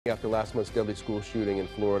After last month's deadly school shooting in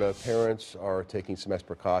Florida, parents are taking some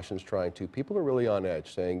extra precautions, people are really on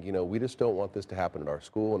edge, saying, we just don't want this to happen at our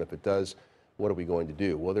school, and if it does, what are we going to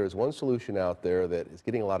do? Well, there's one solution out there that is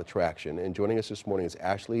getting a lot of traction, and joining us this morning is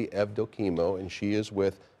Ashley Evdokimo, and she is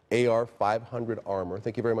with AR 500 Armor.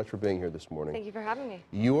 Thank you very much for being here this morning. Thank you for having me.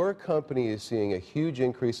 Your company is seeing a huge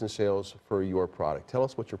increase in sales for your product. Tell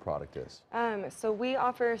us what your product is. So we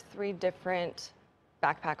offer 3 different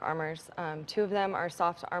backpack armors. 2 of them are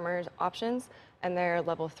soft armor options, and they're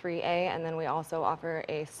level 3A, and then we also offer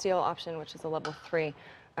a steel option, which is a level 3.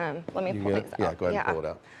 Let me pull these out. Yeah, go ahead and pull it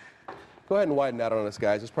out. Go ahead and widen that on us,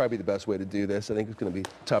 guys. It's probably the best way to do this. I think it's going to be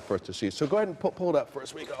tough for us to see. So go ahead and pull it up for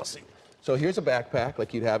us. We can all see. So here's a backpack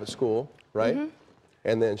like you'd have at school, right? Mm-hmm.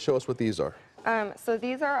 And then show us what these are. So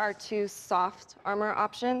these are our 2 soft armor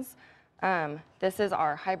options. This is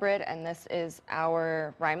our hybrid, and this is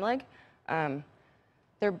our rime leg.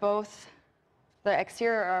 They're both, the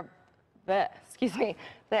exterior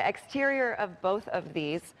of both of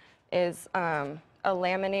these is a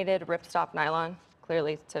laminated ripstop nylon,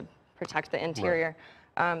 clearly to protect the interior.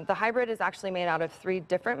 Right. The hybrid is actually made out of 3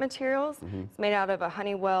 different materials. Mm-hmm. It's made out of a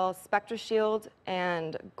Honeywell Spectra Shield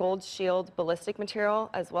and Gold Shield ballistic material,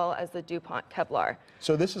 as well as the DuPont Kevlar.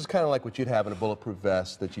 So this is kind of like what you'd have in a bulletproof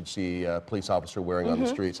vest that you'd see a police officer wearing on the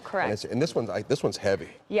streets. Correct. And this one's heavy.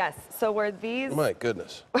 Yes. So where these... Oh my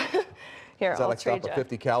goodness. Here, is that I'll like trade stop a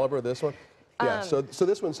 50 caliber, this one? Yeah, so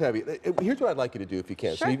this one's heavy. Here's what I'd like you to do if you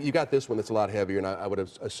can. Sure. So you got this one that's a lot heavier, and I would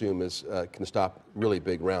assume can stop really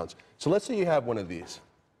big rounds. So let's say you have one of these.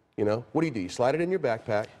 What do? You slide it in your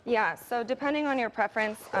backpack. Yeah, so depending on your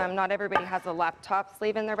preference, not everybody has a laptop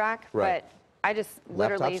sleeve in their back, right. But I just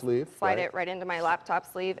literally slide it right into my laptop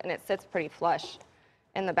sleeve, and it sits pretty flush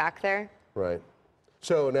in the back there. Right.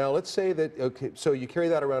 So now let's say that, so you carry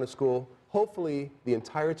that around at school. Hopefully, the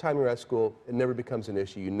entire time you're at school, it never becomes an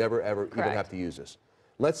issue. You never, ever even have to use this.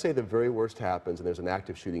 Let's say the very worst happens and there's an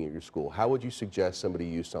active shooting at your school. How would you suggest somebody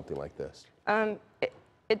use something like this?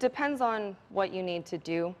 It depends on what you need to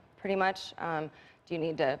do, pretty much. Do you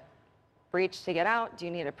need to breach to get out? Do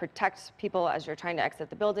you need to protect people as you're trying to exit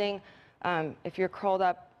the building? If you're curled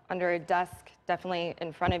up under a desk, definitely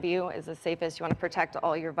in front of you is the safest. You want to protect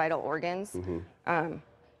all your vital organs. Mm-hmm.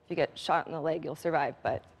 If you get shot in the leg, you'll survive.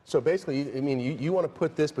 But so basically, you want to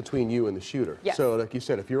put this between you and the shooter. Yes. So like you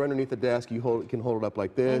said, if you're underneath the desk, you can hold it up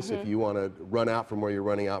like this. Mm-hmm. If you want to run out from where you're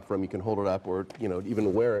running out from, you can hold it up, or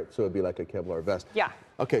even wear it so it'd be like a Kevlar vest. Yeah.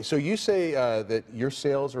 Okay, so you say that your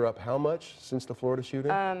sales are up how much since the Florida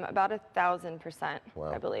shooting? About 1,000%,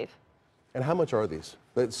 wow. I believe. And how much are these?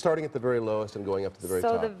 Starting at the very lowest and going up to the very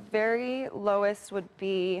top. So the very lowest would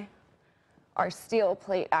be our steel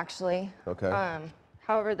plate, actually. Okay.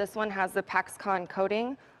 However, this one has the PaxCon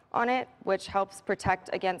coating on it, which helps protect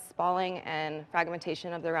against spalling and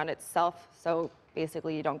fragmentation of the round itself. So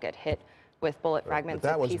basically, you don't get hit with bullet fragments. But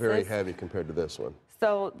that one's pieces. very heavy compared to this one.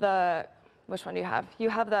 So which one do you have? You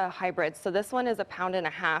have the hybrid. So this one is 1.5 pounds,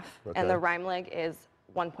 okay. And the rime leg is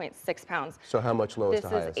 1.6 pounds. So how much lowest to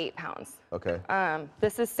highest? This is 8 pounds. Okay.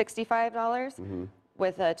 This is $65 mm-hmm.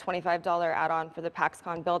 with a $25 add-on for the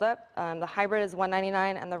PaxCon buildup. The hybrid is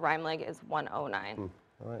 $199 and the rime leg is $109.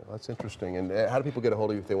 All right, well, that's interesting. And how do people get a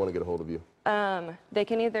hold of you if they want to get a hold of you? They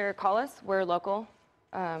can either call us, we're local,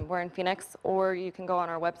 we're in Phoenix, or you can go on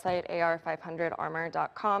our website,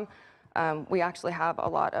 ar500armor.com. We actually have a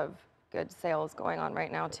lot of good sales going on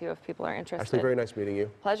right now, too, if people are interested. Actually, very nice meeting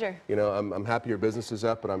you. Pleasure. I'm happy your business is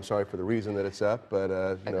up, but I'm sorry for the reason that it's up. But,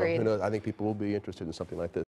 who knows, I think people will be interested in something like this.